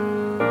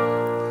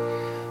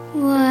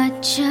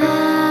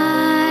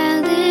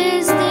Child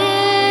is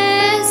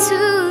this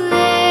who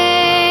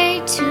lay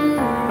to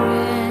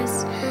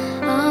rest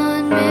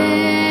on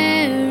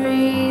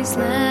Mary's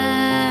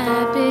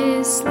lap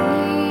is sleeping,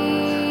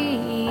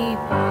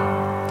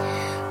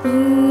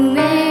 whom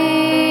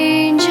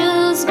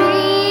angels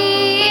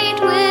greet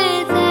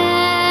with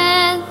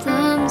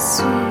anthems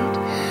sweet,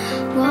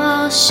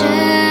 while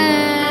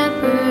shepherds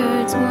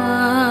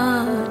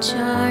watch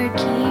are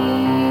keeping.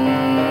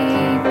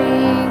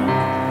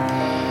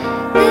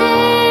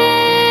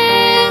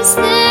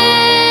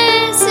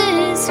 This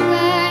is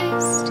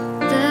Christ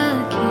the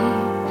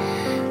King,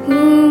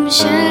 whom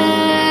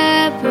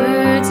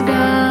shepherds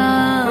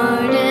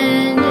guard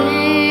and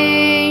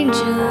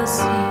angels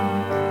sing.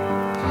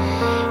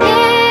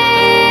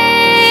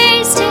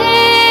 Haste,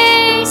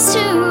 haste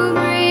to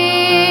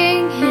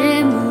bring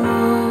him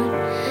on,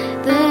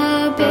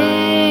 the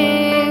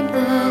babe,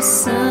 the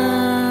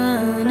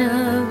Son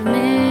of Mary.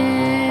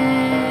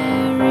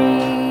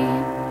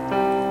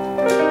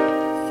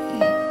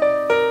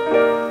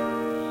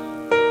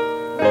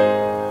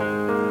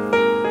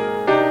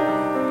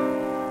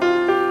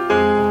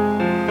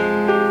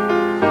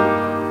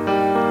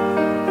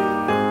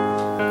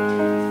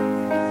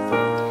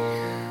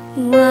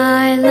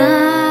 Why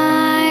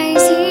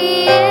lies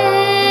he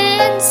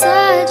in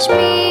such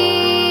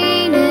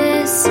mean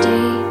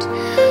estate,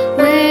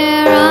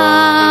 where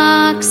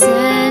ox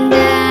and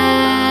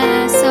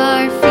ass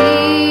are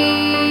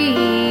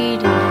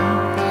feeding?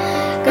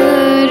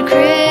 Good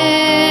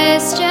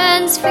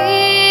Christians,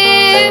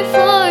 fear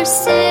for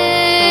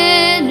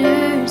sinners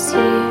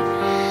here.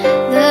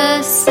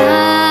 The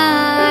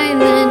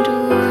silent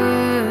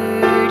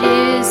word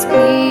is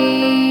pleading.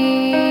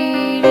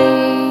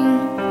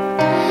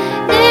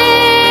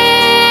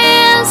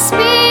 Nail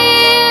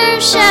spear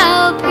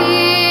shall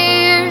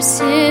pierce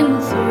him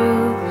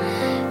through,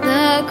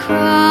 the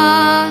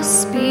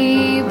cross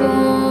be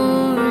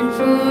borne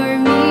for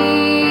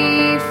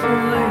me,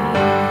 for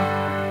you.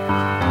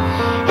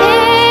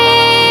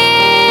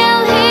 Hail,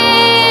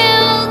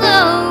 hail,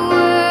 the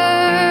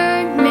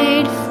Word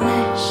made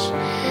flesh,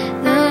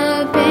 the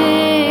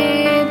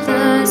babe,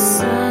 the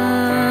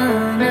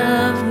Son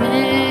of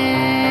Mary.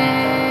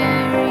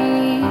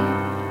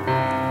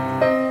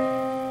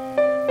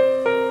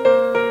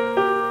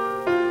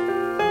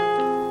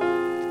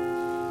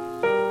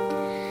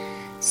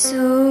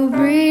 So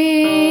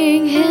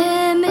bring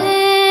him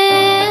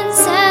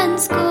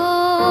incense,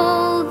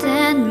 gold,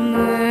 and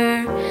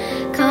myrrh.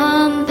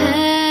 Come,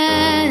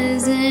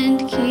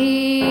 peasant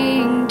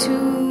king, to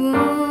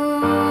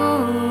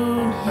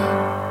own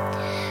him.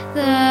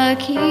 The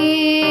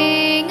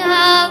King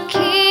of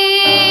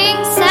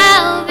kings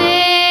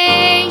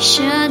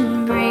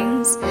salvation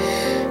brings.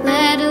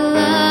 Let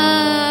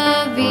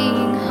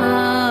loving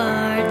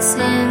hearts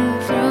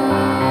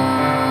enthrone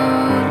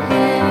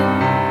him.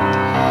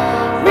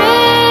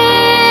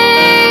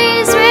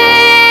 Raise,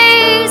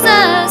 raise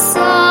a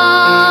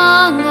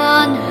song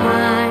on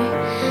high.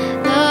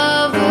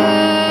 The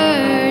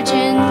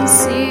Virgin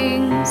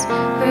sings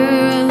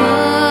her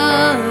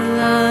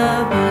lullaby.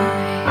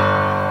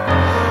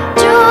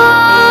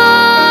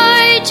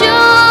 Joy,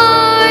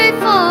 joy,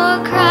 for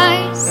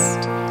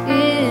Christ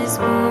is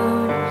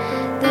born,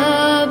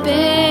 the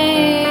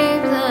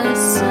babe, the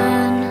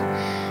Son,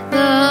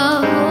 the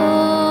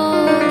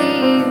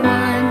Holy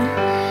One,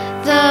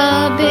 the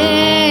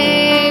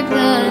babe,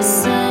 the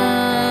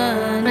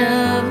Son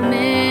of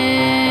Mary.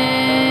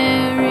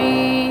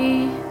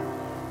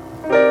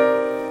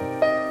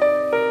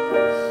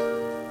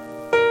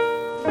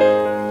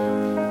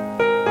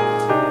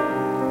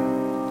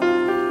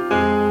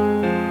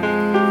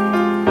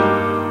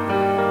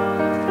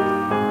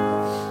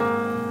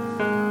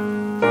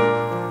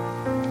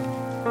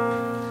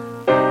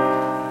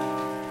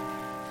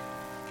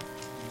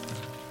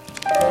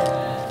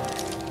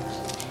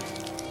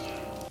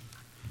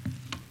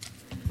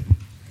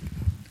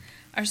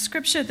 Our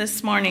scripture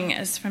this morning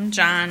is from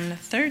John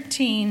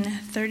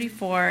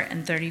 13:34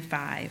 and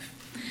 35.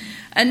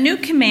 A new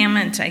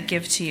commandment I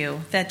give to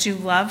you, that you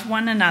love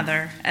one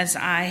another as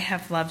I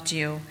have loved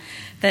you,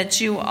 that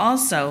you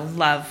also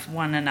love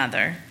one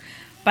another.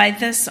 By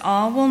this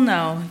all will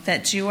know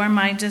that you are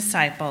my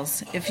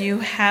disciples, if you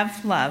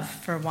have love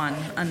for one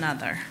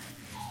another.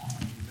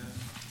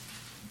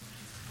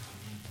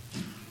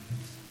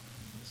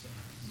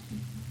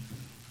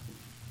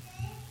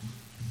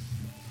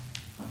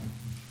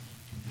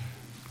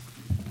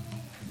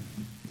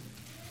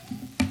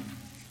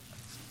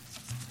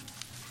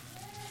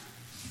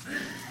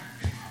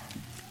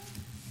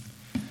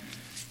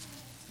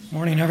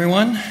 Morning,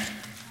 everyone. I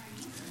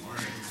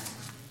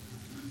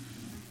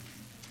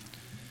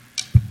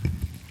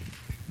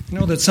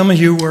know that some of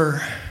you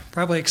were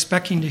probably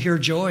expecting to hear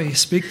Joy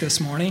speak this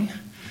morning,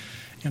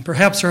 and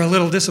perhaps are a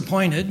little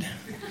disappointed.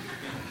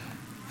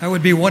 I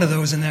would be one of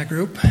those in that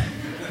group,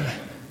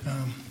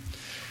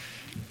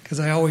 because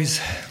I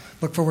always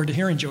look forward to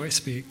hearing Joy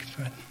speak.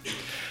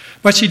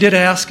 But she did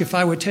ask if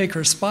I would take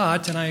her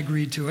spot, and I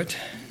agreed to it.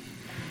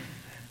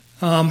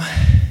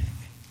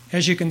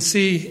 As you can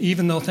see,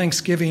 even though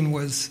Thanksgiving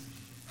was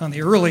on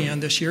the early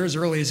end this year, as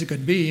early as it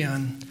could be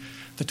on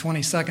the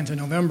 22nd of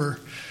November,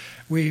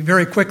 we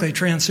very quickly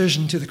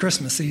transitioned to the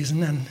Christmas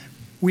season, and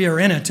we are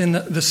in it. And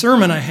the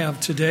sermon I have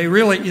today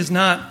really is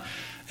not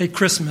a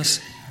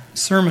Christmas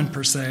sermon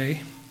per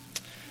se,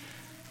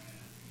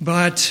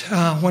 but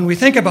when we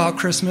think about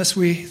Christmas,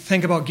 we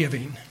think about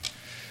giving.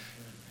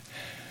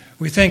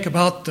 We think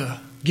about the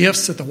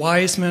gifts that the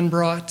wise men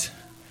brought,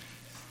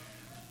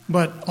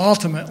 but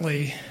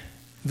ultimately,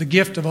 the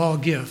gift of all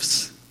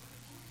gifts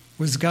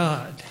was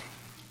God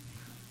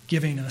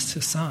giving us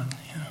His Son.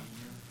 Yeah.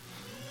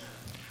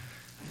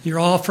 You're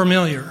all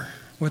familiar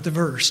with the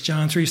verse,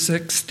 John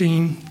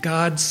 3:16.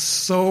 God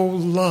so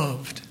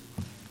loved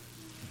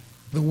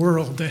the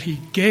world that He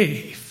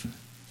gave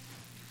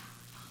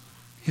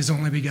His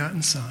only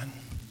begotten Son.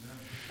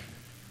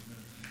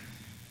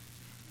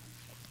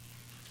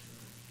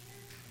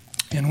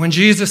 And when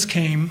Jesus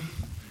came,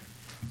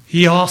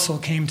 He also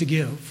came to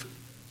give.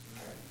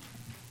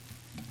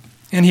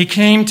 And He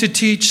came to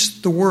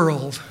teach the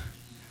world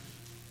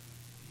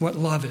what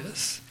love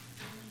is.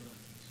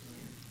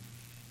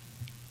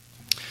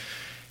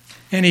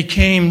 And He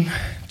came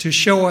to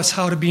show us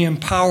how to be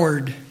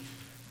empowered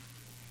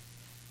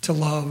to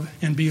love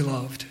and be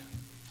loved.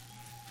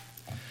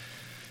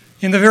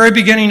 In the very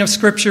beginning of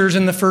Scriptures,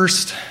 in the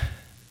first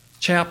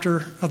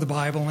chapter of the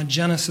Bible, in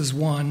Genesis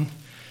 1,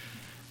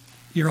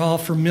 you're all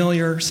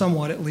familiar,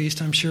 somewhat at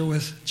least, I'm sure,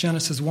 with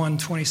Genesis 1,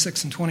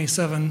 26 and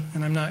 27,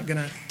 and I'm not going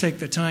to take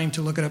the time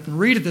to look it up and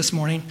read it this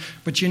morning,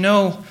 but you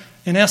know,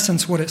 in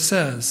essence, what it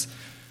says,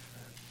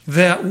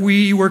 that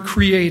we were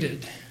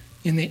created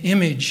in the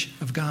image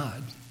of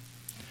God.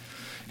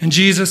 And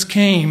Jesus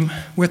came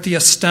with the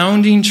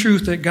astounding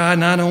truth that God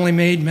not only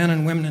made men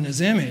and women in His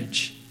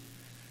image,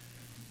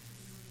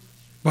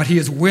 but He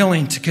is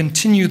willing to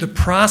continue the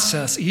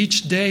process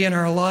each day in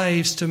our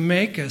lives to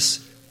make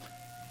us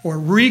or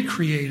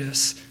recreate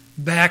us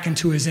back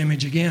into His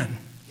image again.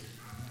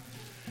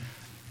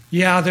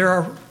 Yeah, there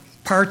are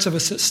parts of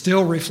us that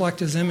still reflect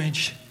His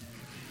image.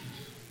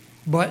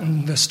 But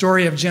in the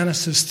story of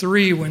Genesis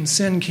 3, when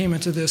sin came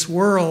into this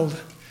world,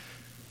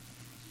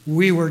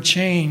 we were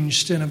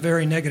changed in a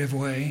very negative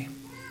way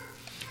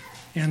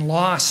and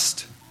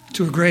lost,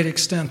 to a great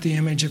extent, the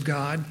image of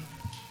God.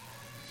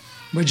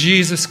 But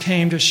Jesus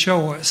came to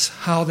show us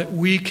how that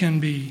we can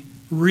be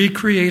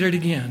recreated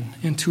again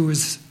into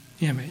His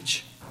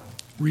image,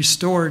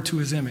 restored to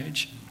His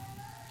image.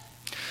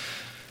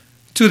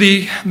 To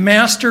the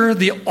master,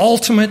 the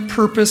ultimate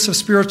purpose of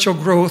spiritual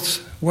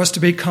growth was to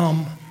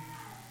become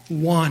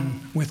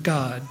one with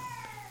God,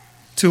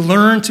 to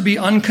learn to be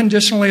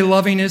unconditionally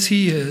loving as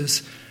He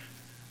is,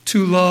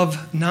 to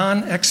love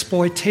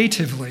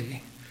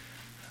non-exploitatively.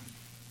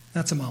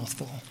 That's a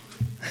mouthful.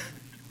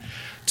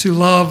 To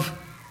love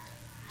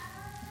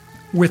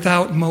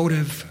without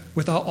motive,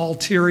 without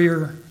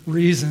ulterior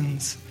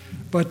reasons,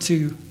 but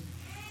to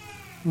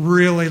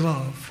really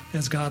love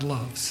as God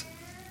loves.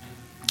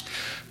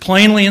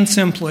 Plainly and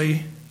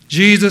simply,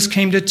 Jesus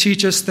came to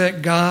teach us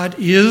that God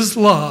is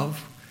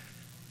love,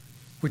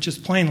 which is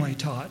plainly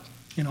taught,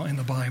 in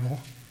the Bible.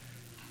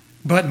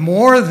 But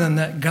more than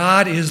that,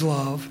 God is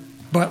love,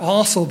 but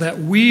also that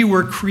we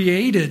were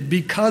created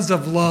because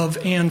of love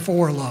and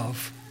for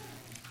love.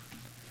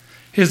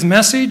 His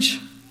message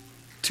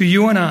to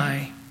you and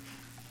I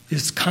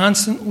is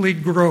constantly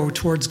grow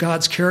towards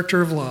God's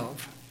character of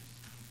love.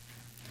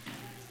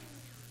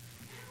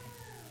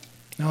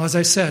 Now, as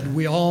I said,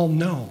 we all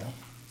know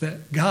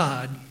that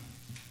God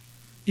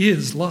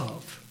is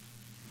love.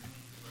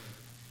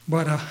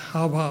 But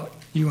how about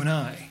you and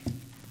I?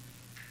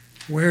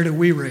 Where do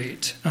we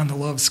rate on the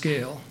love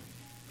scale?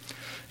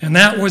 And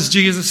that was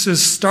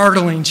Jesus'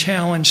 startling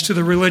challenge to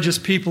the religious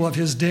people of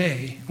His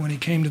day when He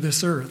came to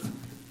this earth.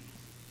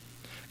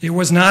 It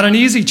was not an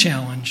easy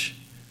challenge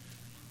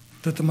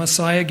that the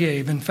Messiah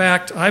gave. In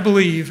fact, I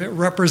believe it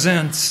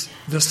represents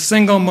the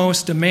single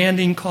most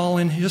demanding call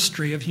in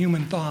history of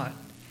human thought.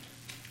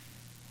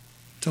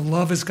 To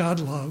love as God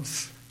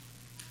loves.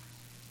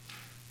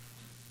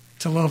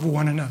 To love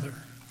one another.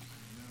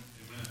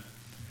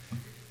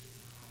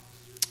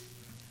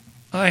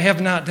 I have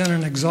not done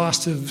an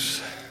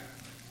exhaustive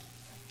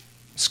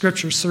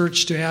scripture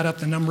search to add up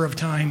the number of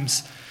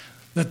times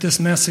that this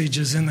message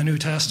is in the New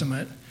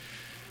Testament.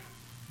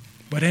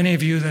 But any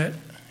of you that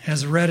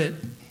has read it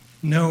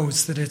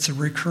knows that it's a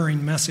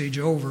recurring message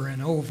over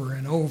and over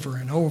and over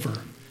and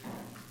over.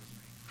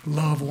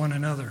 Love one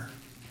another.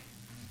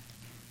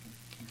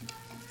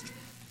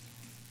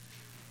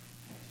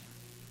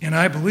 And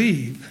I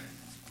believe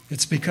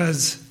it's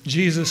because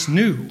Jesus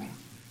knew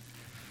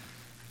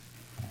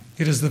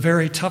it is the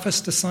very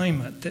toughest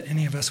assignment that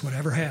any of us would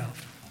ever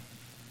have.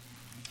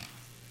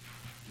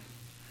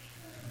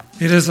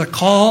 It is a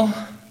call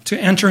to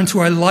enter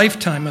into a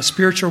lifetime of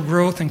spiritual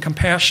growth and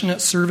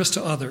compassionate service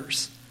to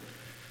others.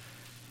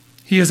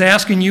 He is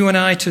asking you and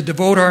I to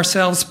devote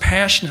ourselves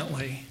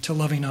passionately to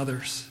loving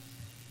others.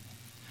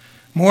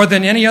 More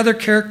than any other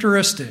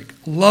characteristic,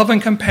 love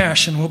and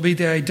compassion will be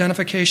the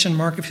identification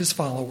mark of His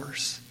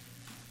followers.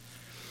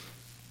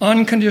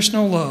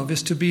 Unconditional love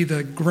is to be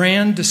the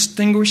grand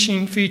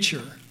distinguishing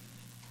feature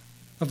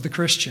of the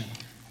Christian.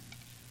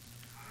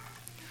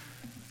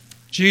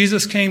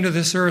 Jesus came to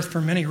this earth for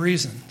many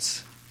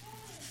reasons,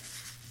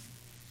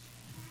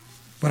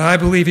 but I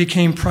believe he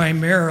came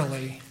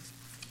primarily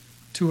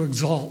to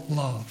exalt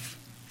love.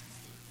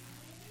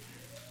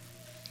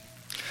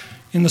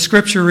 In the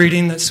scripture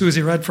reading that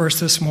Susie read for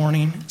us this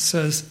morning, it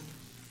says,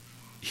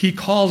 he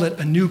called it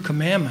a new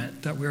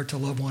commandment that we are to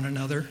love one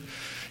another.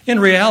 In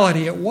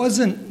reality, it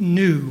wasn't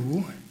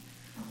new.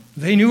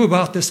 They knew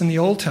about this in the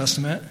Old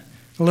Testament.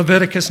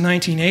 Leviticus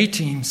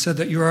 19:18 said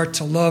that you are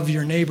to love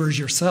your neighbors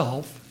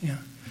yourself. Yeah.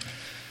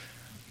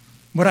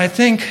 But I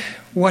think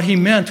what he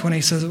meant when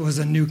he says it was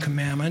a new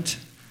commandment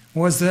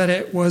was that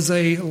it was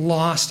a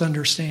lost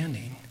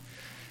understanding.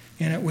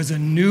 And it was a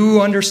new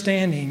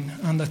understanding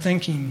on the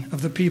thinking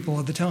of the people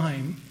of the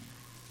time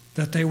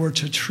that they were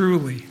to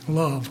truly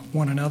love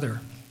one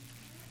another.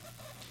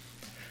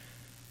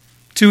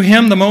 To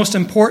him, the most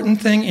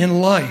important thing in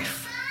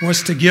life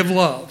was to give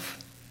love.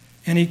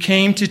 And he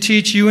came to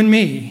teach you and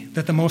me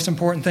that the most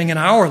important thing in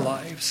our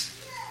lives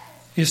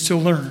is to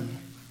learn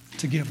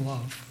to give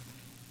love.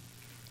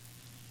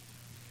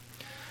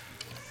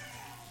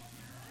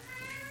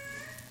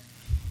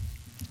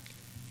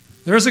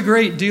 There's a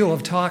great deal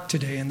of talk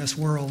today in this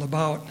world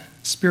about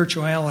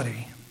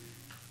spirituality.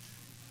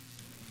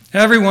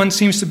 Everyone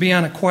seems to be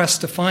on a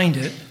quest to find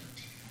it.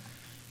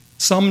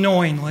 Some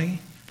knowingly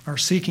are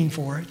seeking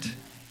for it.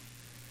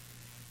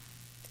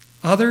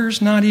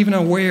 Others not even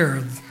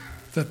aware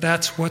that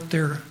that's what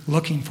they're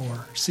looking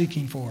for,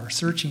 seeking for,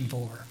 searching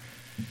for.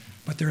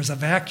 But there's a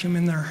vacuum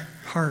in their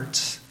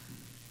hearts,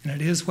 and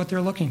it is what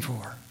they're looking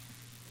for.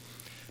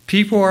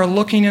 People are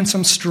looking in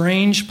some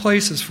strange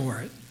places for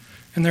it,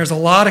 and there's a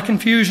lot of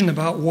confusion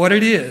about what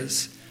it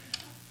is.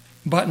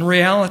 But in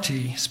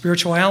reality,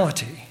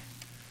 spirituality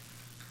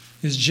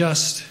is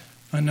just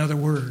another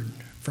word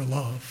for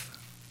love.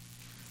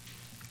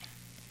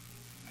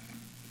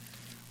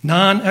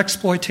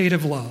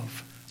 Non-exploitative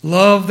love.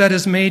 Love that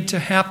is made to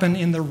happen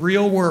in the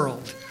real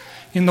world,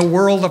 in the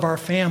world of our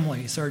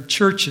families, our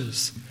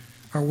churches,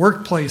 our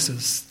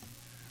workplaces,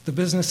 the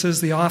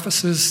businesses, the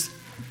offices.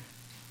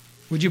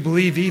 Would you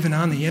believe even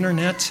on the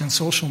internet and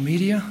social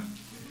media?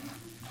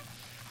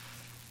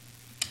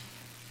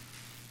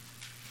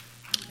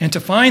 And to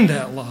find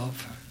that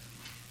love,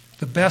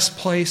 the best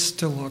place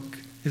to look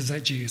is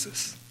at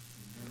Jesus,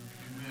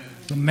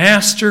 the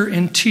master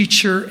and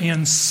teacher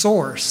and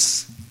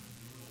source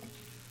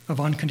of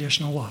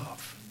unconditional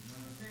love.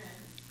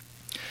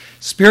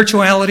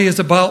 Spirituality is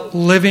about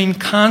living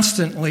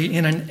constantly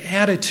in an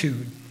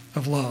attitude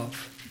of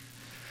love.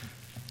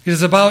 It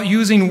is about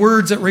using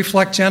words that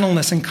reflect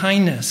gentleness and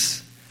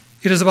kindness.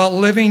 It is about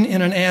living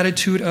in an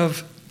attitude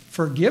of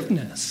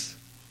forgiveness,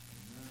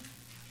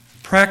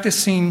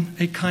 practicing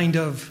a kind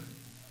of,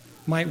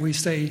 might we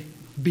say,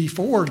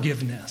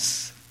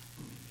 before-giveness,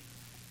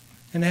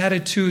 an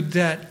attitude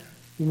that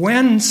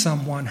when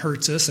someone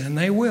hurts us, and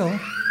they will,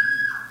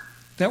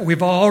 that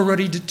we've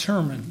already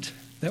determined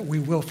that we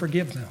will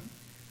forgive them.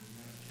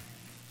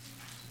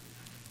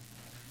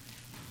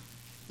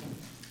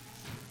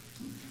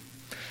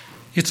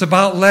 It's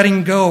about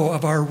letting go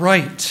of our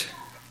right,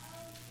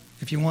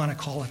 if you want to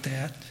call it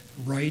that,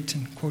 right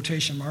in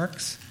quotation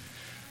marks,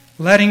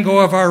 letting go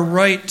of our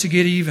right to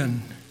get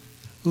even,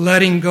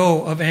 letting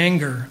go of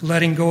anger,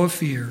 letting go of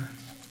fear.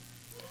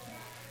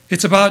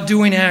 It's about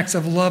doing acts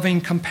of loving,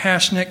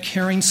 compassionate,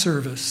 caring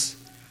service.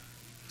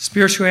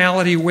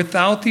 Spirituality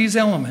without these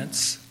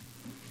elements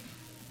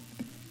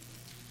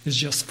is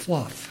just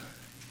fluff.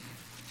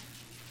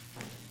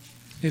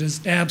 It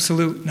is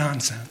absolute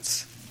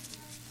nonsense.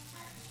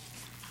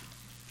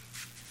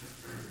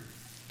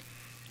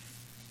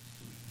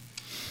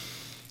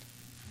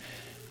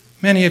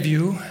 Many of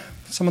you,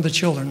 some of the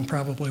children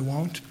probably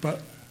won't,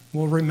 but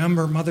will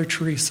remember Mother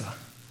Teresa.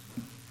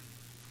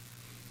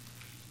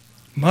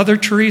 Mother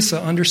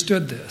Teresa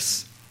understood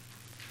this.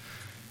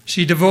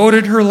 She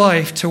devoted her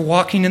life to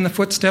walking in the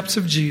footsteps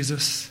of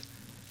Jesus,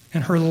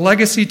 and her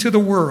legacy to the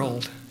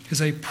world is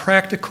a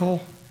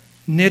practical,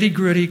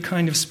 nitty-gritty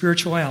kind of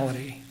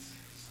spirituality.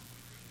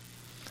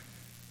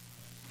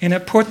 And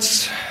it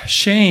puts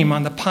shame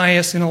on the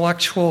pious,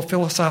 intellectual,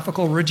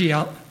 philosophical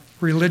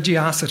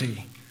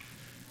religiosity.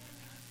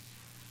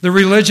 The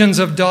religions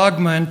of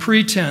dogma and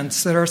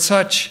pretense that are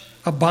such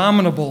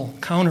abominable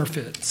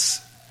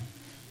counterfeits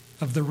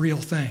of the real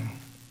thing.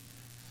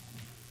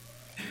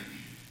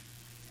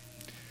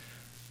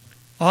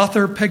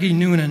 Author Peggy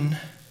Noonan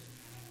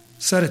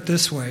said it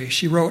this way.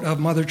 She wrote of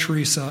Mother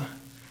Teresa,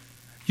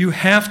 "You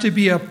have to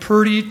be a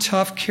pretty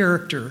tough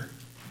character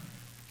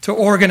to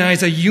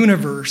organize a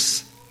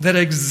universe that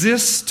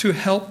exists to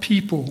help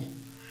people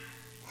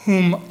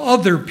whom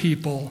other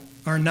people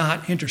are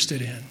not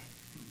interested in."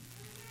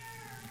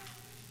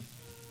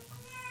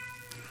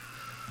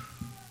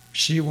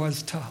 She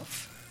was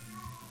tough.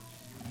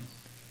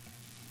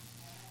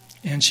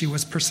 And she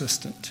was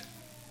persistent.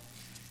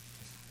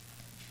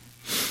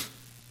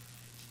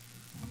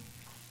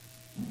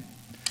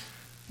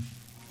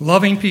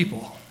 Loving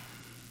people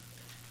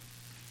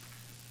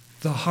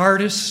the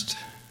hardest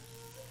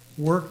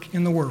work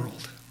in the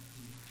world.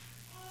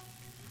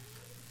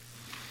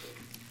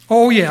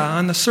 Oh yeah,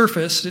 on the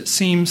surface it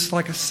seems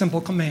like a simple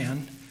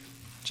command.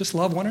 Just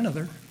love one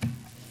another.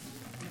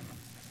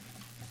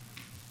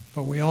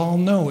 But we all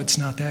know it's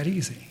not that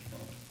easy.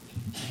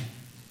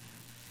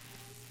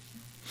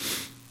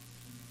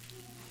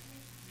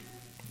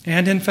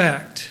 And in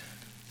fact,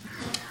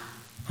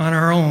 on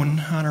our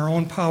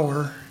own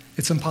power,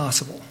 it's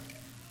impossible.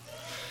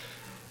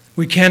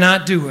 We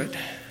cannot do it.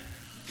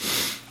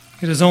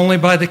 It is only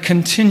by the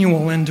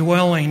continual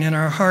indwelling in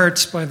our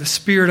hearts by the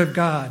Spirit of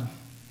God,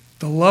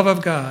 the love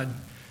of God,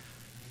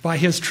 by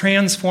His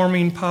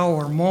transforming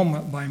power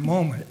moment by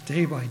moment,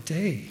 day by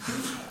day,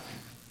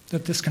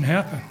 that this can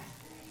happen.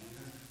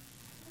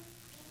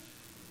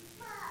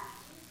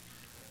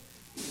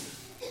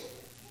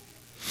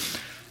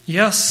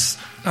 Yes,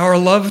 our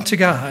love to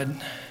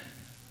God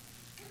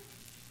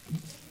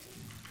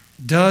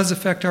does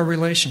affect our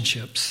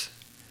relationships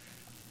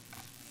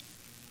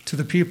to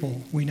the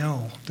people we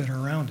know that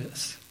are around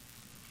us.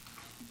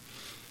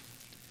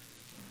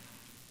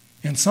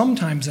 And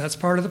sometimes that's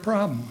part of the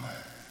problem.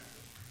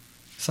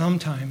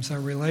 Sometimes our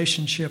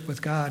relationship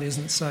with God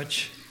isn't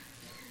such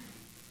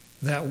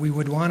that we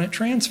would want it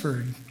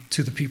transferred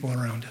to the people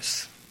around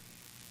us.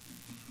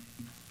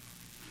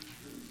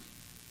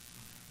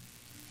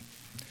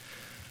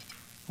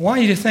 I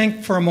want you to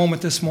think for a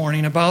moment this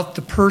morning about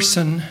the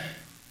person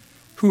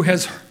who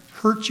has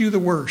hurt you the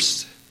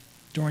worst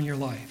during your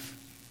life.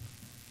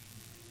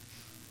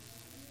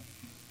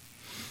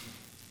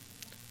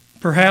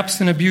 Perhaps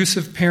an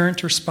abusive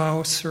parent or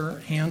spouse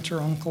or aunt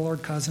or uncle or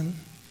cousin.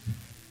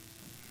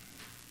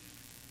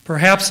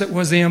 Perhaps it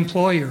was the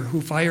employer who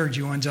fired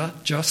you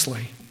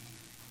unjustly.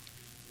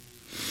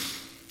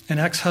 An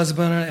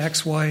ex-husband, an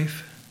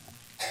ex-wife.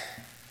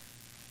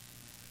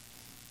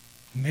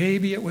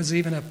 Maybe it was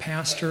even a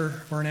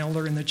pastor or an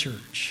elder in the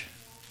church.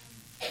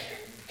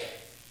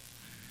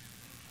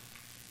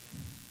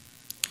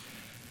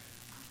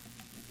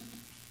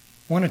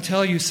 I want to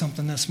tell you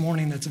something this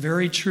morning that's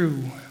very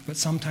true, but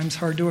sometimes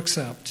hard to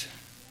accept.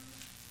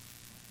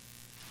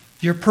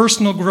 Your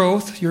personal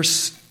growth,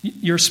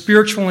 your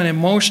spiritual and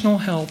emotional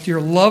health,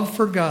 your love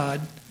for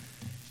God,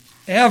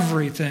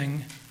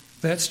 everything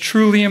that's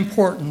truly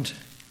important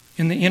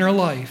in the inner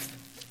life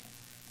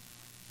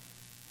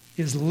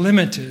is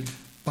limited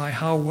by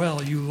how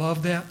well you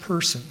love that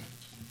person.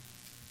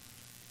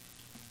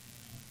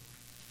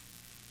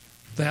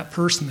 That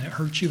person that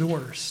hurt you the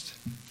worst.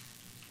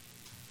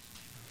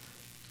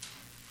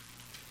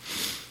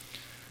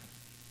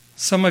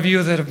 Some of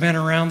you that have been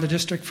around the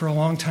district for a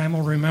long time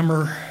will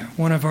remember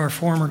one of our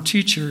former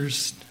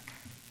teachers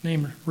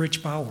named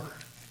Rich Bauer.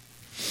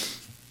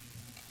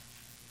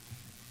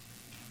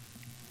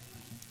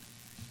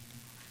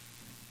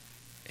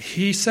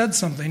 He said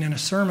something in a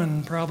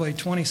sermon probably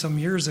 20-some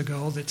years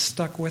ago that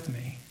stuck with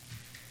me.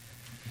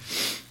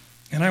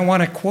 And I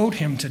want to quote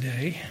him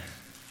today.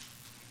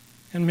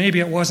 And maybe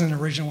it wasn't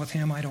original with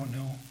him, I don't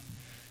know.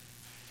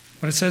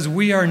 But it says,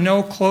 "We are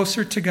no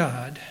closer to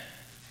God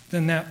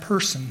than that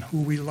person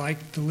who we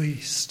like the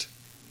least."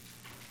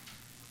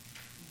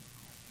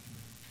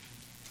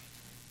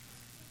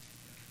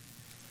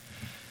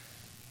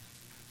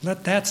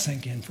 Let that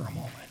sink in for a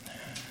moment.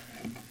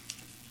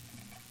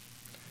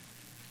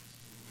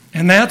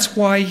 And that's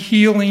why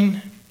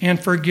healing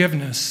and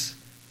forgiveness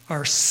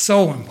are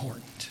so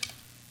important.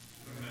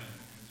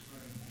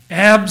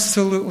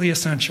 Absolutely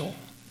essential.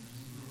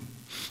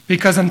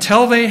 Because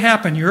until they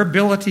happen, your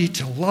ability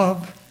to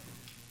love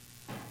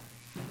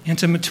and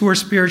to mature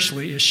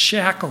spiritually is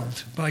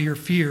shackled by your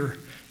fear,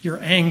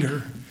 your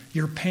anger,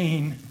 your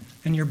pain,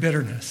 and your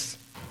bitterness.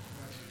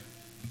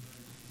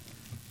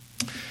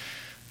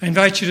 I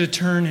invite you to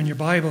turn in your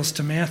Bibles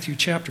to Matthew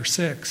chapter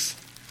 6.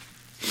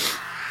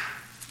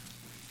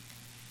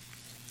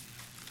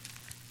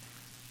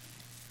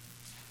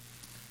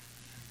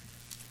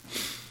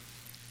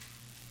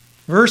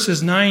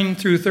 Verses 9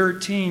 through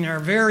 13 are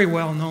very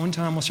well known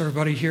to almost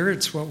everybody here.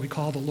 It's what we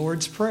call the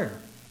Lord's Prayer.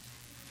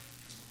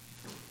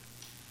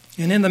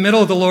 And in the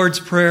middle of the Lord's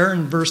Prayer,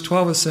 in verse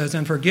 12 it says,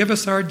 "And forgive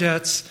us our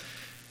debts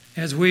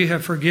as we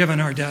have forgiven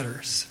our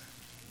debtors."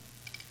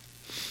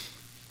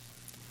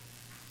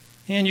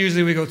 And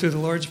usually we go through the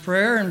Lord's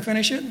Prayer and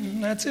finish it,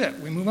 and that's it.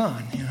 We move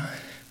on,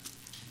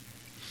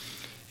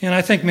 And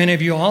I think many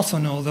of you also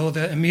know, though,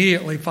 that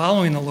immediately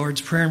following the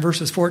Lord's Prayer in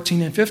verses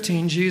 14 and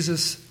 15,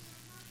 Jesus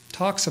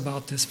talks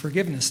about this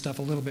forgiveness stuff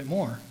a little bit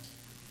more.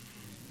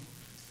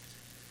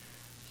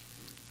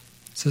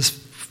 It says,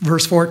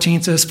 verse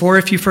 14 says, "For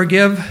if you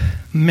forgive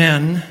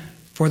men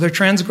for their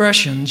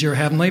transgressions, your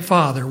heavenly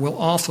Father will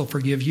also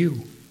forgive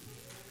you.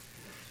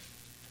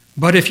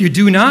 But if you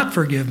do not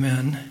forgive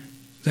men,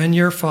 then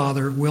your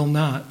Father will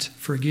not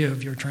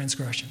forgive your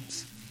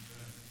transgressions."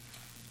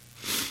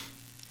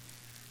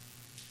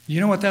 You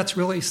know what that's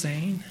really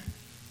saying?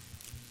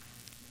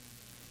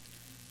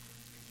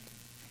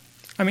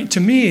 I mean,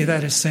 to me,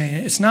 that is saying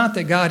it's not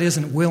that God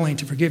isn't willing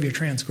to forgive your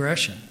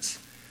transgressions,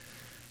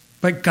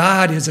 but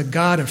God is a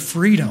God of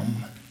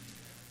freedom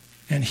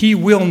And he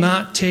will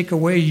not take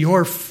away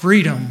your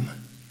freedom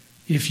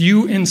if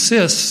you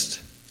insist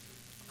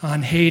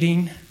on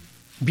hating,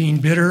 being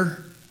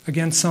bitter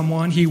against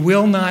someone. He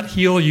will not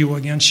heal you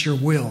against your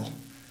will.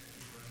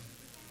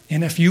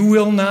 And if you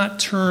will not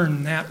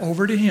turn that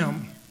over to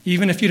him,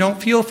 even if you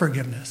don't feel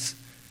forgiveness,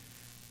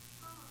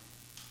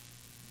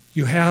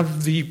 you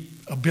have the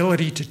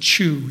ability to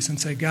choose and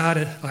say,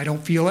 God, I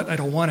don't feel it, I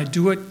don't want to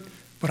do it,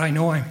 but I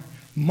know I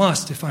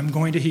must if I'm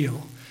going to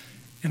heal.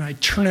 And I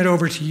turn it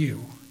over to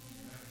you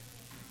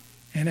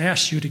and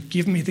ask you to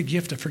give me the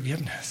gift of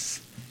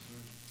forgiveness.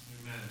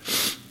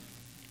 Amen.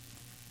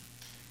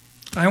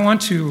 I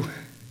want to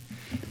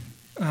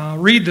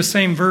read the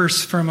same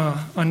verse from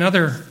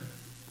another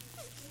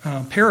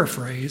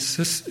paraphrase.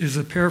 This is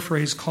a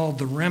paraphrase called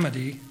The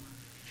Remedy.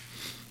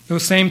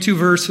 Those same two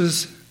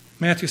verses,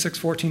 Matthew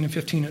 6:14 and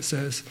 15, it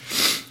says,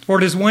 "For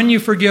it is when you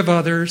forgive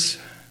others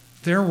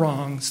their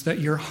wrongs that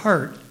your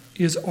heart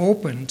is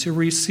open to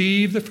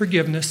receive the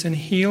forgiveness and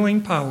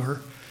healing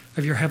power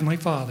of your Heavenly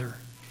Father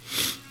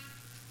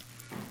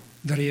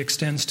that He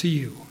extends to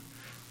you.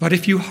 But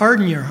if you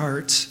harden your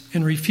hearts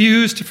and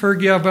refuse to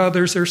forgive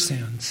others their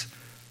sins,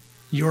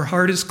 your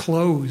heart is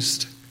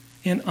closed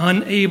and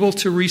unable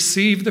to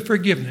receive the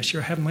forgiveness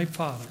your Heavenly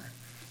Father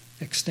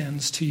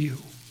extends to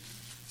you."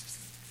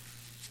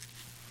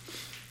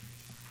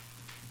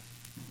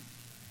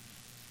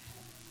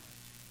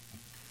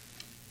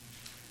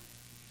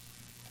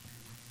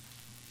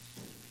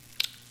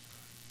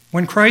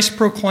 When Christ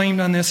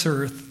proclaimed on this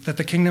earth that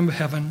the kingdom of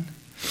heaven,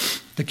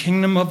 the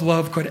kingdom of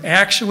love, could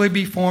actually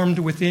be formed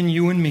within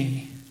you and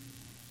me,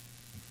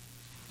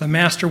 the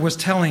Master was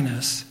telling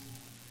us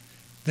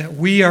that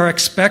we are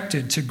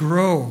expected to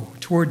grow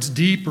towards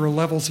deeper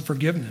levels of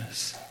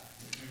forgiveness.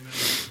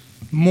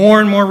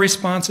 More and more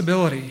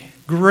responsibility,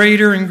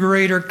 greater and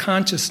greater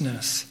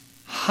consciousness,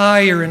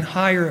 higher and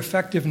higher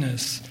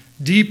effectiveness,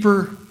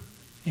 deeper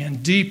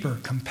and deeper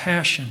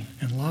compassion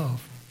and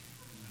love.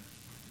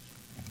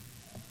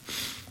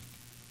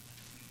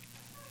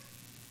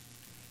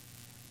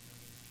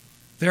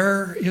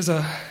 There is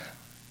a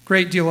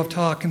great deal of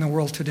talk in the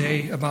world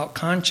today about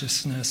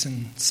consciousness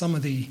and some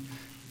of the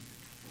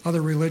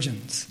other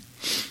religions.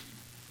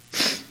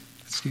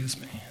 Excuse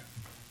me.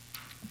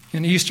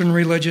 In Eastern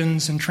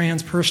religions and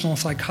transpersonal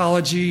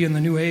psychology and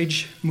the New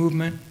Age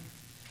movement.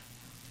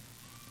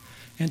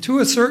 And to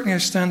a certain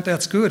extent,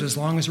 that's good as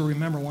long as we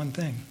remember one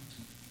thing.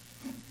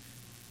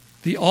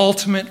 The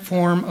ultimate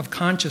form of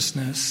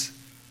consciousness,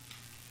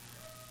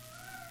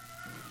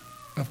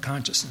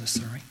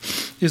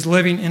 is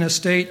living in a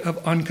state of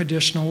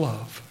unconditional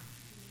love.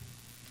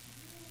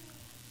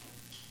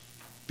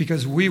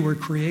 Because we were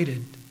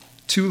created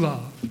to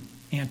love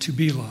and to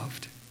be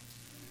loved.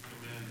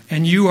 Amen.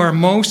 And you are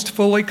most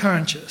fully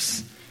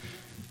conscious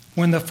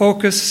when the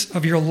focus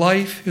of your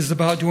life is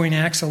about doing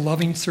acts of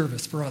loving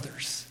service for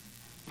others.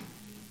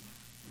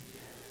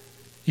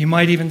 You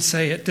might even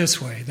say it this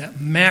way,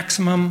 that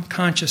maximum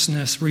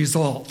consciousness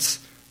results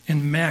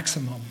in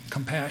maximum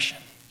compassion.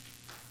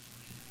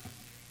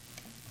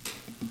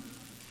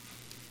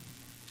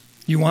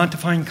 You want to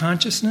find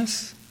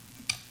consciousness?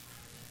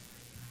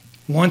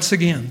 Once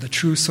again, the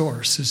true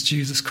source is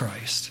Jesus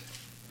Christ.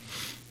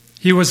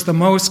 He was the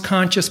most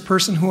conscious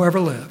person who ever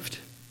lived.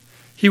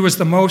 He was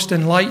the most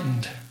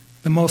enlightened,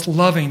 the most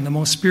loving, the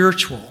most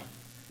spiritual.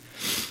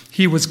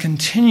 He was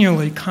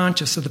continually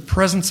conscious of the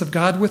presence of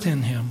God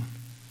within him,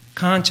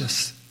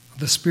 conscious of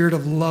the spirit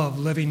of love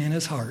living in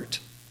his heart.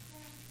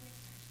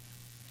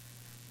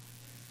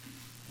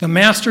 The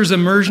Master's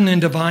immersion in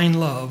divine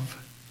love,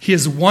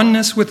 his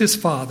oneness with his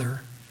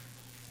Father,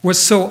 was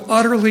so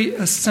utterly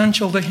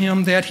essential to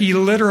him that he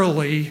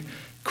literally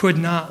could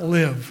not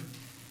live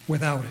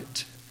without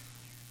it.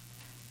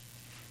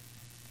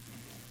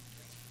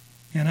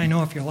 And I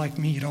know if you're like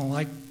me, you don't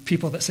like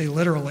people that say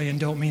literally and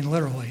don't mean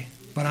literally,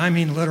 but I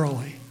mean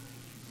literally.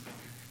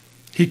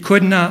 He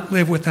could not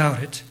live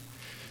without it.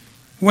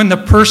 When the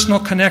personal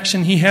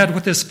connection he had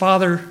with his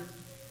Father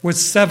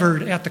was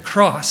severed at the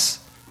cross,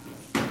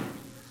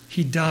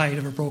 he died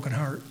of a broken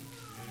heart.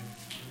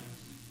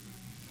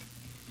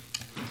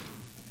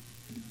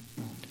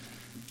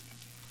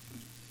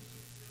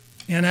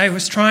 And I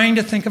was trying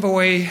to think of a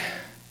way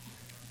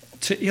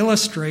to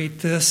illustrate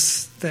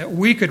this that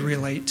we could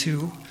relate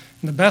to.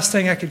 And the best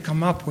thing I could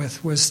come up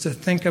with was to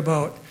think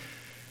about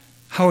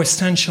how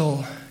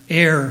essential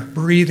air,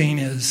 breathing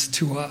is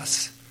to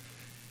us.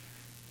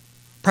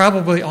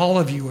 Probably all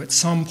of you at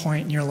some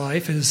point in your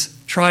life has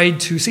tried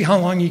to see how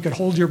long you could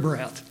hold your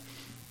breath.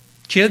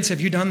 Kids, have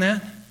you done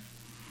that?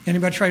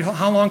 Anybody tried?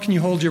 How long can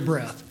you hold your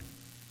breath?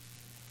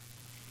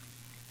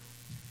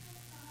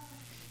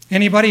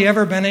 Anybody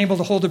ever been able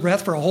to hold a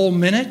breath for a whole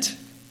minute?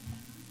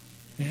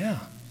 Yeah.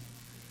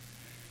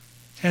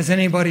 Has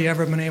anybody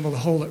ever been able to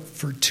hold it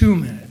for 2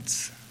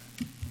 minutes?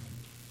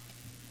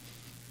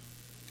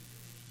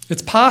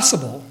 It's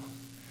possible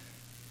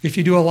if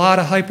you do a lot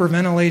of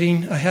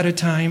hyperventilating ahead of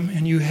time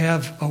and you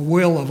have a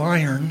will of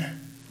iron,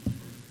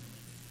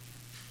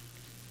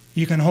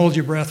 you can hold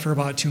your breath for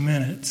about 2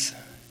 minutes.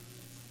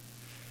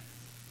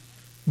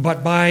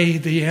 But by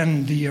the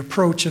end, the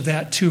approach of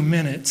that 2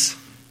 minutes,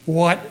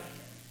 what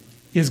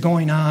is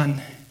going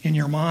on in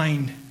your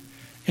mind,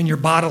 in your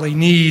bodily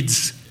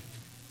needs?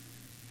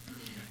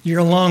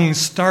 Your lungs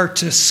start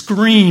to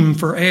scream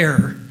for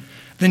air.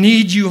 The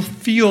need you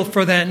feel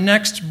for that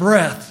next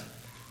breath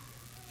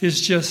is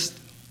just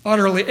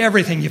utterly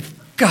everything. You've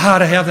got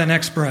to have the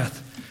next breath.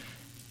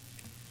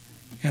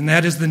 And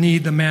that is the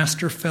need the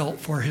Master felt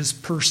for his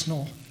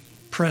personal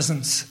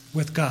presence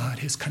with God,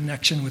 his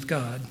connection with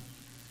God.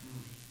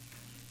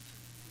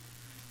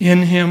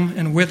 In him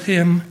and with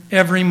him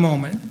every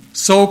moment,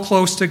 so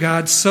close to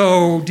God,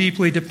 so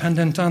deeply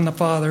dependent on the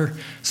Father,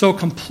 so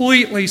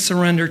completely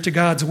surrendered to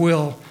God's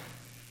will,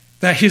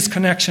 that his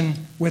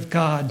connection with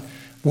God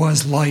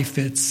was life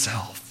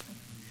itself.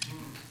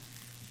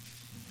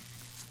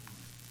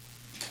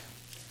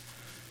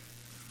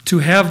 To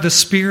have the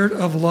spirit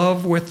of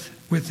love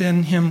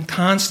within him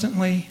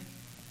constantly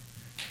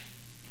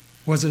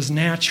was as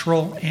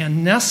natural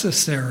and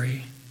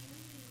necessary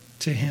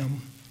to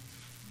him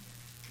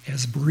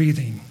as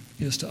breathing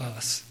is to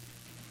us.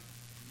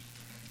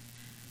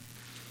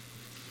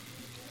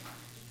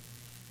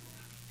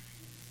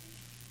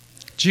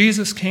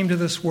 Jesus came to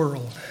this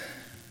world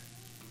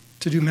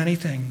to do many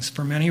things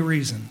for many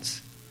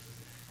reasons.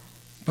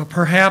 But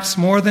perhaps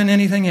more than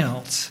anything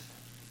else,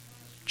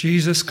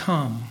 Jesus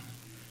come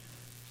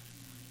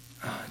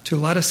to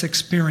let us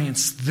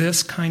experience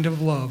this kind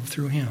of love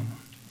through him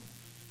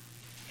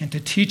and to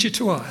teach it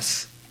to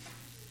us,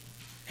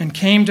 and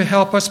came to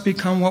help us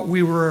become what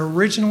we were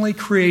originally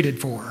created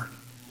for,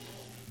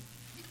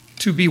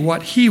 to be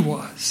what he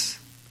was,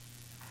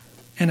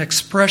 an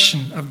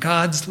expression of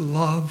God's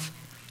love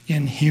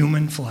in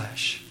human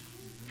flesh.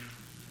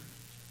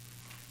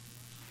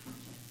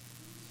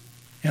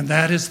 And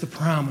that is the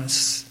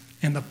promise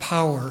and the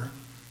power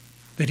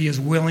that he is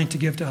willing to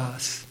give to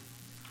us,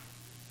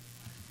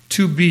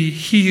 to be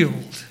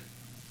healed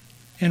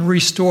and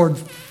restored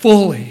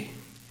fully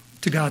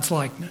to God's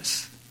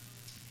likeness.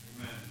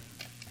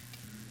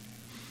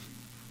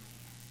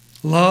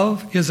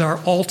 Love is our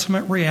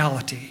ultimate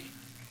reality.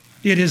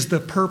 It is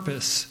the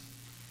purpose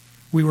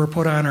we were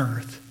put on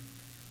earth.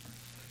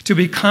 To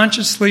be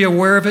consciously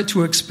aware of it,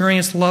 to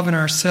experience love in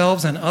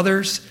ourselves and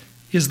others,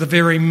 is the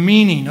very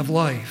meaning of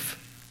life.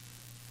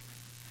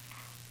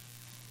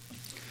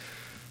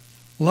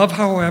 Love,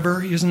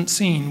 however, isn't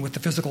seen with the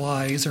physical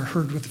eyes or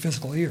heard with the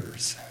physical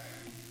ears.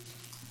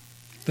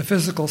 The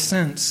physical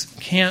sense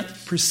can't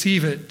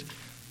perceive it.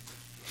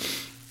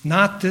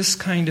 Not this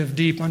kind of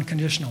deep,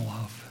 unconditional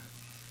love.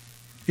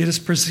 It is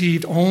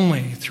perceived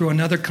only through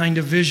another kind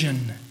of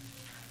vision,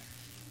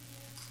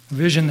 a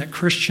vision that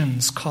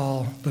Christians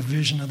call the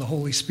vision of the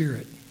Holy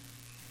Spirit.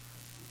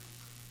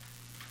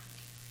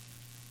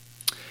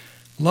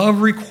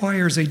 Love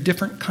requires a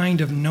different kind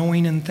of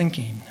knowing and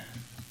thinking.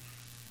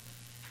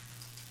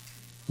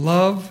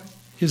 Love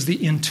is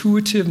the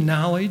intuitive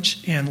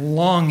knowledge and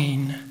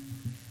longing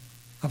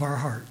of our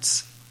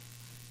hearts.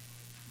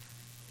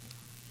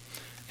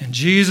 And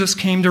Jesus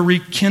came to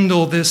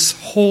rekindle this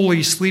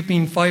holy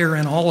sleeping fire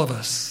in all of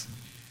us.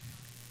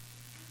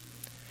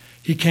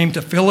 He came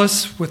to fill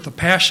us with the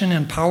passion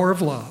and power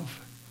of love.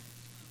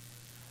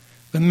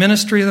 The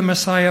ministry of the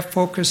Messiah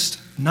focused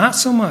not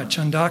so much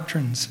on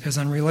doctrines as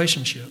on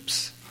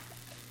relationships.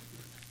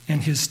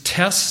 And his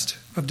test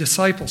of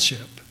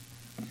discipleship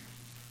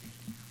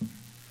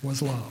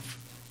was love.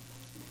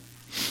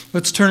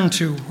 Let's turn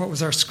to what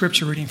was our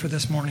scripture reading for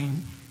this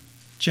morning,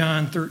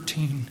 John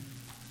 13.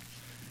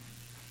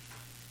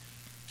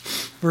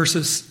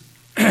 Verses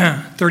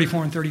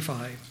 34 and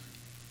 35.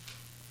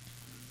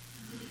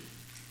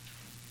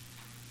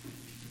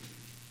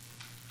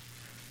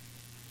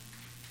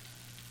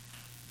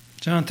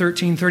 John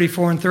 13,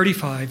 34 and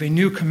 35. A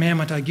new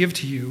commandment I give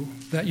to you,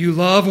 that you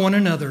love one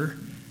another,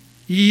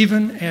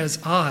 even as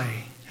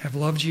I have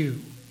loved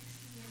you.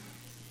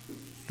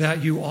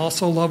 That you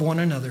also love one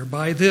another.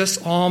 By this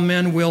all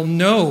men will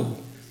know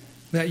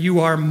that you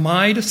are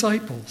my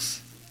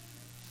disciples,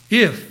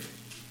 if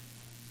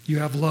you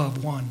have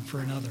love one for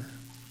another.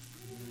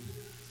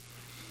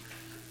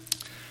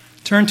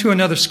 Turn to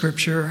another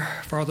scripture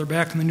farther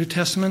back in the New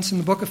Testament, in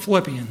the book of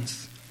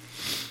Philippians.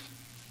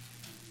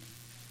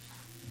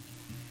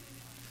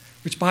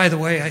 Which, by the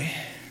way,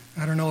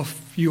 I don't know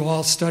if you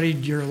all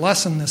studied your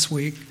lesson this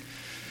week,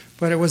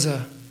 but it was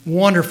a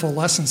wonderful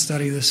lesson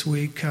study this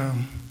week.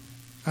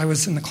 I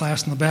was in the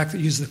class in the back that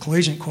used the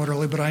Collegiate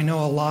Quarterly, but I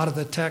know a lot of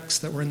the texts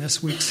that were in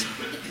this week's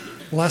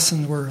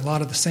lesson were a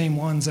lot of the same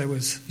ones I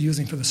was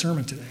using for the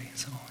sermon today.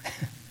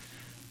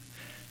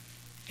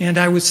 And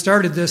I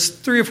started this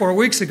 3 or 4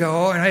 weeks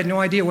ago, and I had no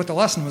idea what the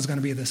lesson was going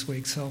to be this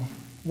week, so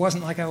it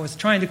wasn't like I was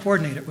trying to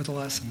coordinate it with the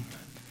lesson.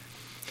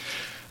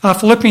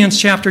 Philippians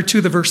chapter 2,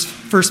 the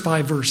first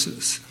 5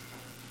 verses.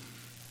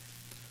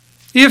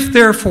 If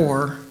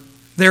therefore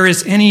there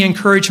is any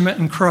encouragement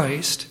in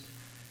Christ,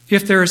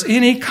 if there is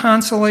any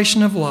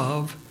consolation of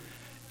love,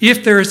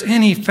 if there is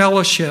any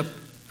fellowship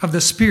of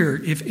the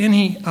Spirit, if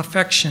any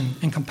affection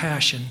and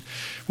compassion.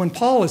 When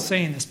Paul is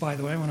saying this, by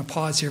the way, I want to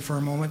pause here for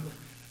a moment.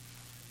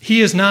 he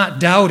is not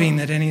doubting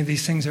that any of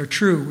these things are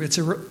true. It's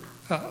a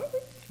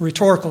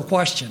rhetorical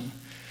question.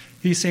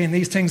 He's saying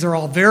these things are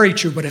all very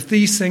true, but if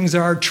these things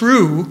are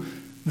true,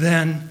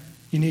 then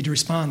you need to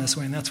respond this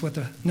way, and that's what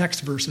the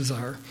next verses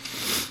are.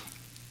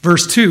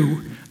 Verse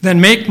 2,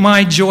 then make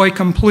my joy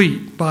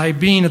complete by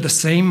being of the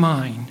same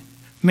mind,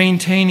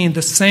 maintaining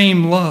the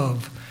same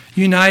love,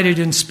 united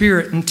in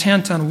spirit,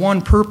 intent on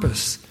one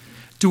purpose,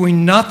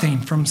 doing nothing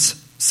from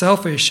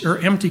selfish or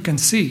empty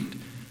conceit,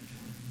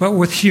 but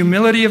with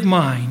humility of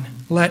mind,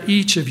 let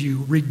each of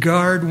you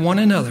regard one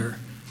another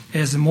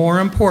as more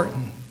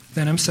important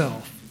than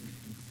himself.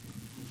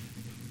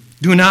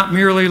 Do not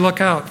merely look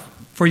out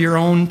for your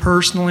own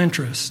personal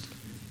interest,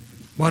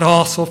 but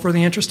also for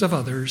the interest of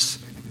others.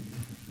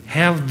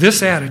 Have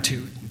this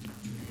attitude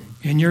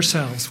in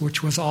yourselves,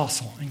 which was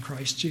also in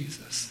Christ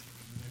Jesus.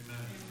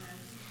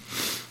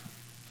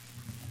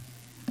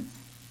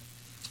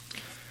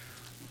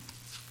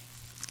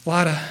 A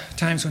lot of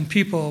times when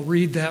people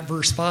read that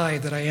verse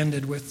 5 that I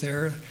ended with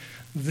there,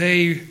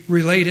 they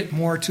relate it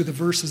more to the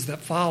verses that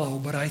follow,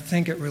 but I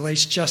think it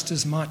relates just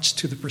as much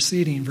to the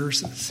preceding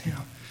verses,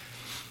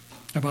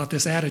 about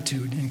this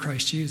attitude in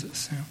Christ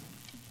Jesus.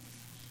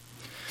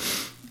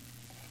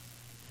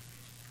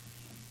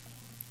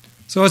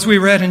 So as we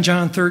read in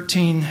John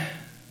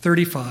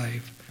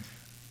 13:35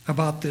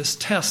 about this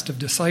test of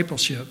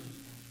discipleship,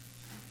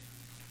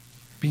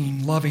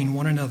 being loving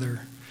one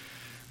another,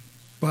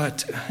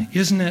 but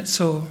isn't it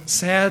so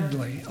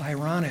sadly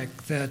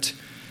ironic that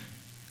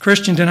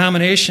Christian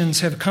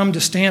denominations have come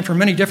to stand for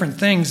many different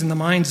things in the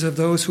minds of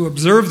those who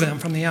observe them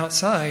from the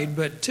outside,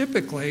 but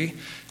typically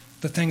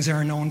the things they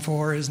are known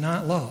for is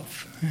not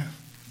love.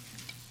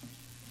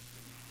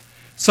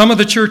 Some of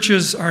the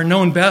churches are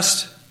known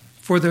best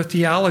for their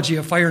theology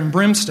of fire and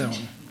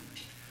brimstone,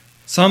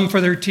 some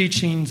for their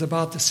teachings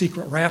about the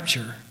secret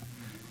rapture,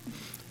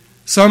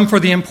 some for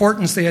the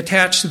importance they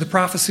attach to the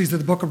prophecies of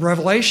the book of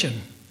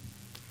Revelation,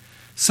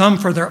 some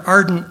for their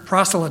ardent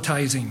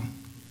proselytizing,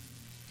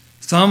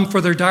 some for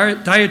their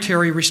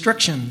dietary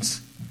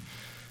restrictions,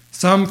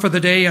 some for the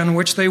day on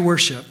which they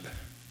worship,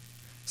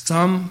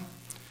 some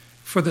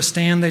for the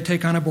stand they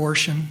take on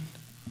abortion,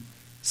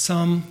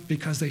 some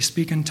because they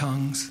speak in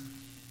tongues.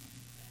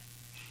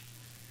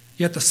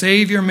 Yet the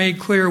Savior made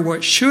clear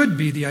what should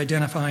be the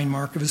identifying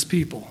mark of his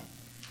people.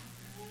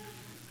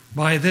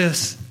 By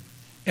this,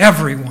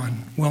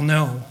 everyone will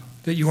know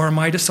that you are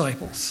my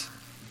disciples,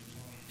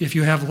 if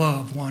you have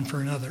love one for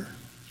another.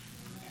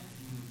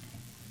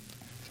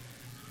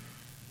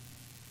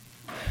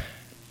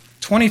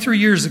 "23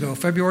 years ago,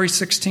 February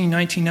 16,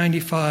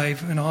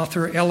 1995, an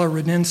author, Ella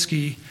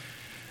Rudninsky,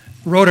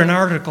 wrote an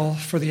article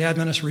for the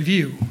Adventist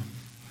Review.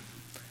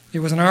 It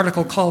was an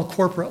article called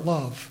Corporate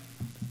Love.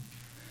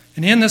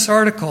 And in this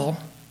article,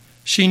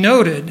 she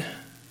noted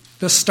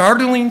the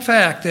startling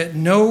fact that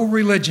no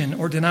religion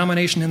or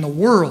denomination in the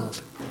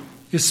world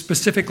is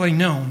specifically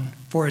known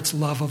for its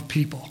love of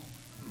people.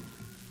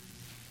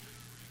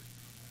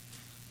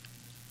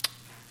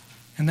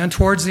 And then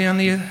towards the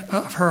end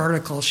of her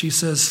article, she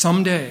says,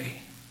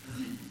 someday,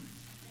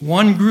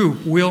 one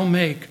group will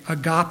make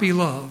agape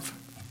love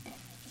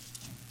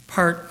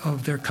part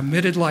of their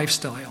committed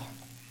lifestyle.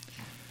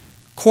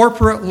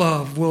 Corporate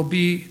love will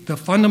be the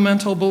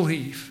fundamental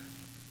belief,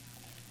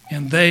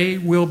 and they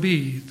will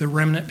be the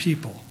remnant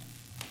people.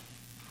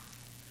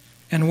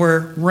 And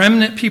where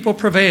remnant people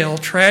prevail,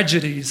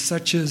 tragedies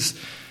such as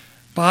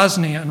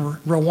Bosnia and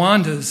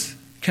Rwanda's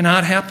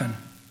cannot happen.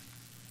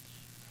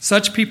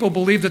 Such people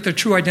believe that their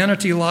true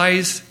identity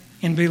lies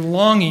in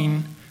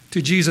belonging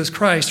to Jesus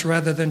Christ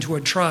rather than to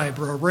a tribe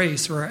or a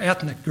race or an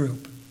ethnic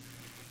group.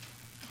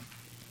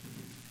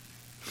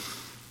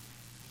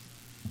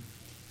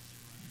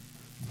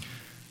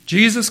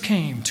 Jesus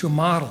came to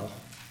model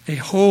a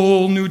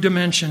whole new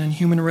dimension in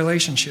human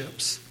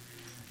relationships.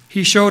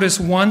 He showed us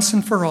once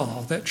and for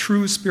all that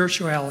true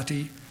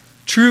spirituality,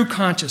 true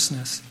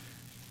consciousness,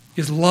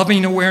 is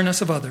loving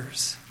awareness of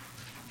others.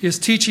 His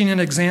teaching and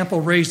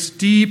example raised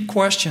deep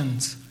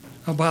questions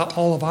about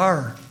all of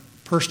our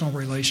personal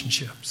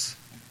relationships.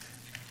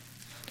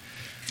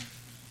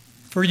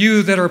 For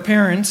you that are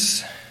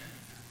parents,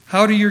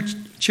 how do your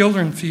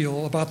children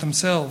feel about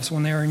themselves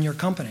when they are in your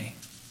company?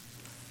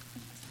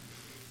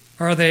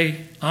 Are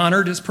they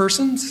honored as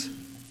persons?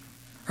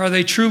 Are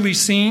they truly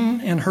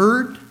seen and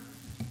heard?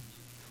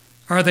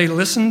 Are they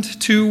listened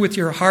to with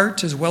your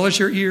heart as well as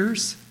your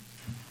ears?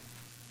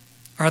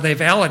 Are they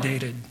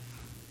validated?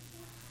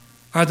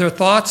 Are their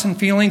thoughts and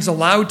feelings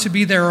allowed to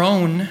be their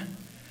own,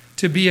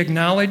 to be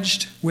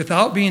acknowledged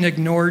without being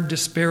ignored,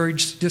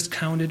 disparaged,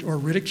 discounted, or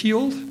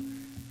ridiculed?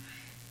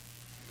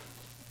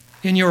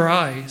 In your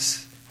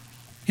eyes,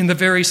 in the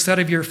very set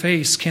of your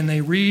face, can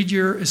they read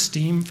your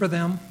esteem for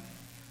them?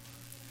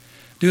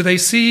 Do they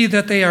see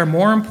that they are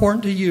more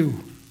important to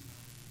you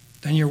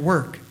than your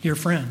work, your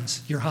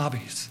friends, your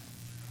hobbies?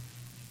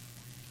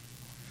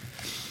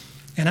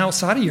 And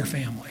outside of your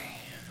family,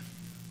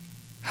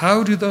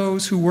 how do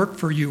those who work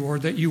for you or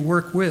that you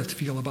work with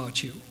feel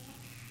about you?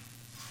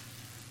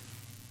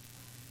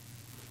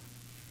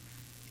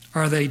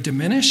 Are they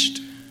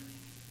diminished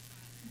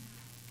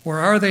Or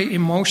are they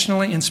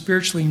emotionally and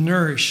spiritually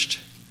nourished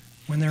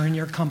when they're in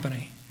your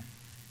company?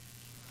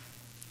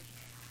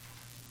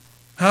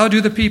 How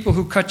do the people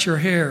who cut your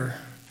hair,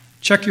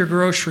 check your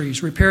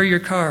groceries, repair your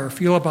car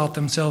feel about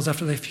themselves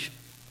after they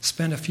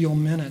spend a few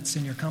minutes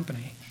in your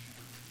company?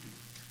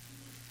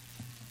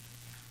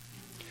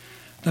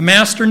 The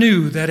master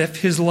knew that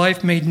if his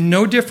life made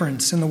no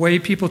difference in the way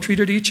people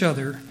treated each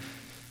other,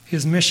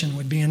 his mission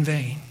would be in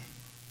vain.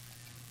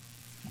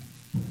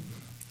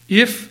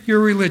 If your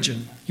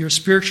religion, your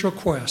spiritual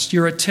quest,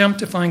 your attempt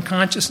to find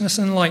consciousness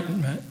and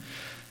enlightenment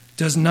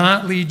does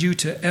not lead you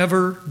to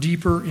ever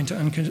deeper into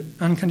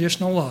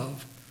unconditional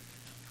love,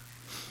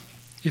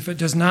 if it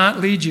does not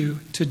lead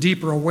you to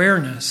deeper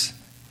awareness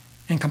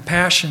and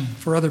compassion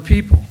for other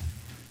people,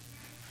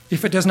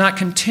 if it does not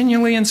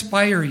continually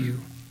inspire you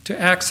to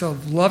acts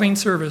of loving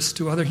service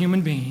to other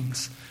human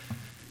beings,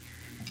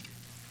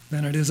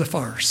 then it is a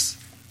farce.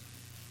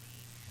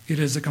 It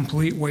is a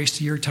complete waste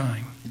of your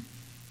time.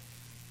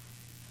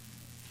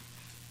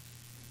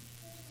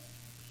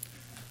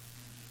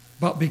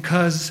 But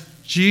because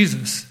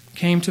Jesus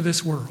came to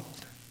this world,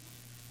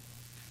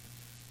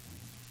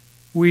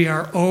 we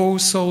are oh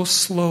so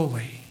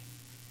slowly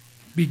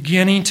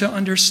beginning to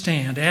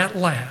understand at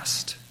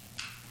last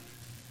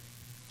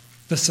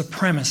the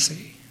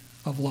supremacy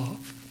of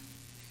love.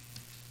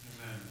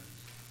 Amen.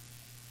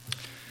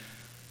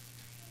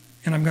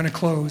 And I'm going to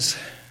close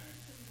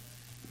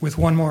with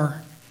one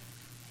more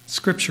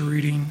scripture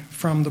reading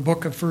from the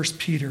book of 1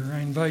 Peter. I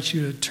invite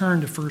you to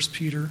turn to 1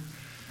 Peter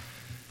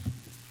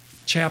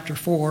chapter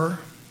 4,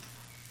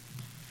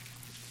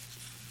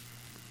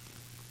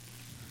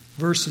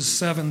 verses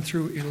 7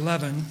 through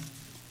 11.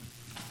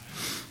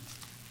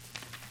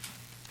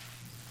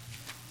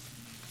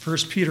 1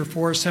 Peter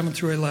 4, 7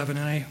 through 11.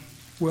 And I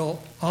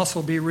will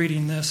also be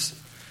reading this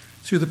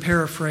through the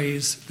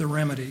paraphrase, The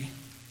Remedy.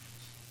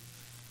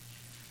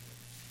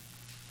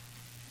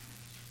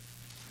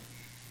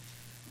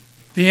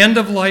 The end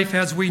of life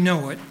as we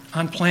know it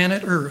on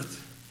planet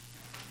Earth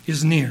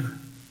is near.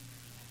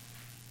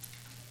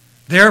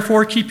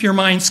 Therefore, keep your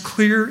minds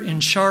clear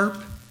and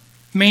sharp.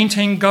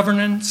 Maintain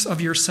governance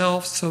of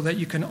yourself so that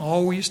you can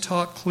always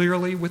talk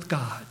clearly with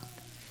God.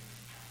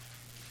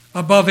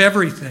 Above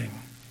everything,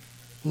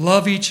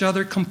 love each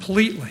other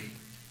completely,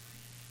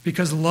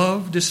 because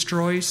love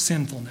destroys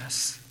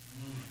sinfulness.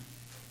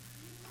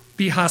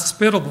 Be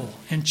hospitable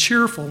and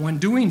cheerful when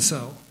doing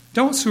so.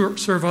 Don't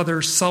serve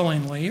others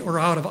sullenly or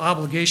out of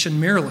obligation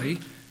merely.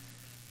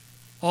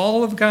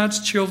 All of God's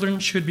children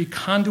should be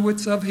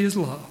conduits of His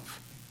love,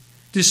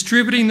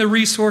 distributing the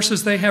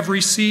resources they have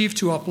received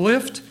to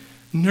uplift,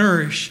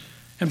 nourish,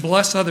 and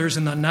bless others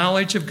in the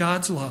knowledge of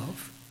God's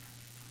love.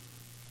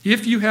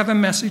 If you have a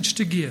message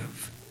to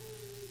give,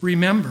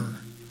 remember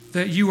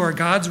that you are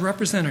God's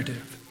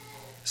representative,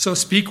 so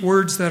speak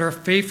words that are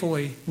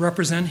faithfully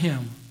represent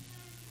Him.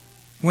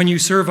 When you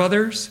serve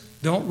others,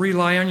 don't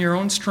rely on your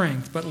own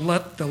strength, but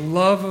let the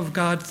love of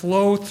God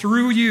flow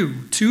through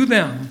you to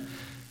them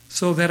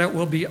so that it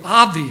will be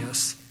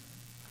obvious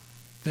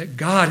that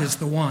God is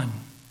the one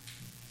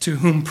to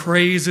whom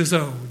praise is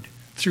owed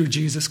through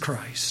Jesus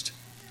Christ.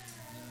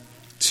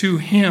 To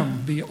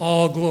Him be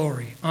all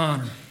glory,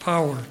 honor,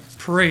 power,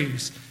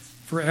 praise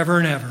forever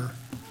and ever.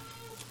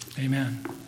 Amen.